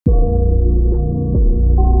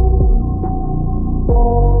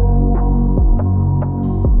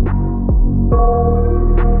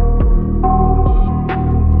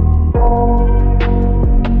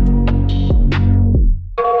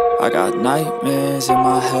nightmares in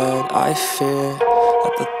my head, I fear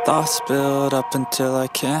that the thoughts build up until I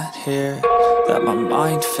can't hear, that my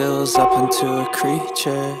mind fills up into a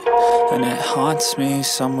creature, and it haunts me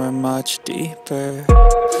somewhere much deeper.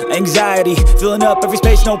 Anxiety, filling up every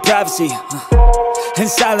space, no privacy, and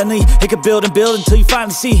silently, it could build and build until you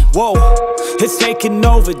finally see, whoa, it's taking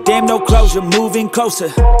over, damn no closure, moving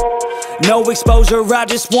closer. No exposure, I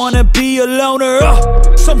just wanna be a loner.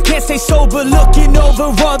 Some can't stay sober, looking over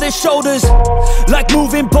all their shoulders, like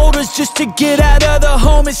moving boulders just to get out of the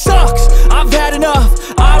home. It sucks, I've had enough,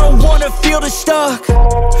 I don't wanna feel the stuck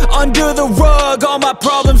under the rug, all my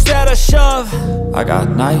problems that I shove. I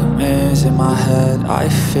got nightmares in my head, I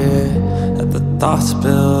fear that the thoughts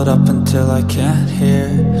build up until I can't hear,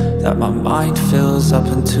 that my mind fills up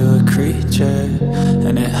into a creature,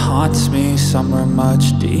 and it haunts me somewhere much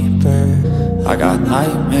deeper. I got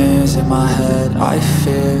nightmares in my head, I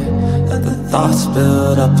fear that the thoughts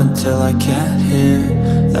build up until I can't hear,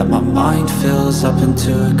 that my mind fills up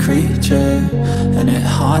into a creature, and it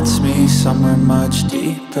haunts me somewhere much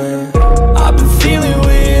deeper. I've been feeling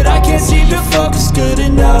weird, I can't seem to focus good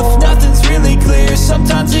enough, nothing's really clear,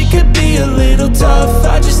 sometimes it could be a little tough,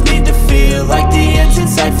 I just need to feel like the end's in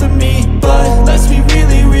sight for me, but let's be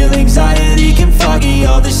really real, anxiety can foggy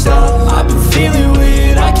all this stuff. I've been feeling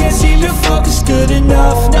weird, I can't seem to focus good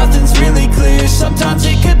enough, nothing's really clear, sometimes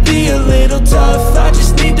it could be a little tough, I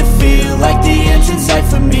just need to feel like the end's in sight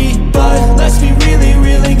for me, but let's be really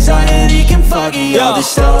real, anxiety can foggy all this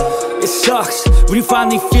stuff. It sucks when you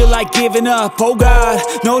finally feel like giving up, oh God,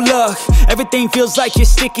 no luck, everything feels like you're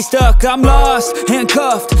sticky stuck, I'm lost,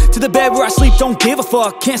 handcuffed to the bed where I sleep, don't give a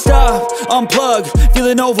fuck, can't stop, unplug,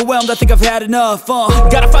 feeling overwhelmed, I think I've had enough,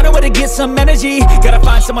 gotta find a way to get some energy, gotta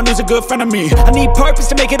find someone who's a good friend of me, I need purpose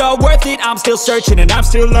to make it all worth it, I'm still searching and I'm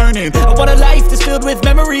still learning, I want a life that's filled with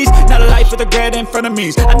memories, not a life with regret in front of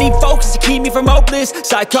me, I need focus to keep me from hopeless,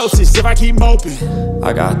 psychosis if I keep moping.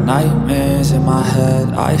 I got nightmares in my head,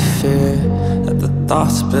 I fear that the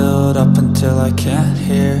thoughts build up until I can't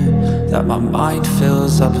hear, that my mind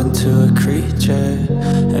fills up into a creature,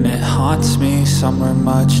 and it haunts me somewhere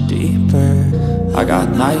much deeper. I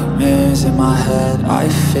got nightmares in my head, I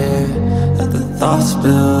fear that the thoughts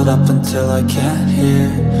build up until I can't hear,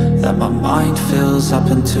 that my mind fills up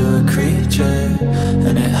into a creature,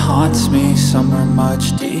 and it haunts me somewhere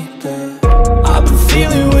much deeper.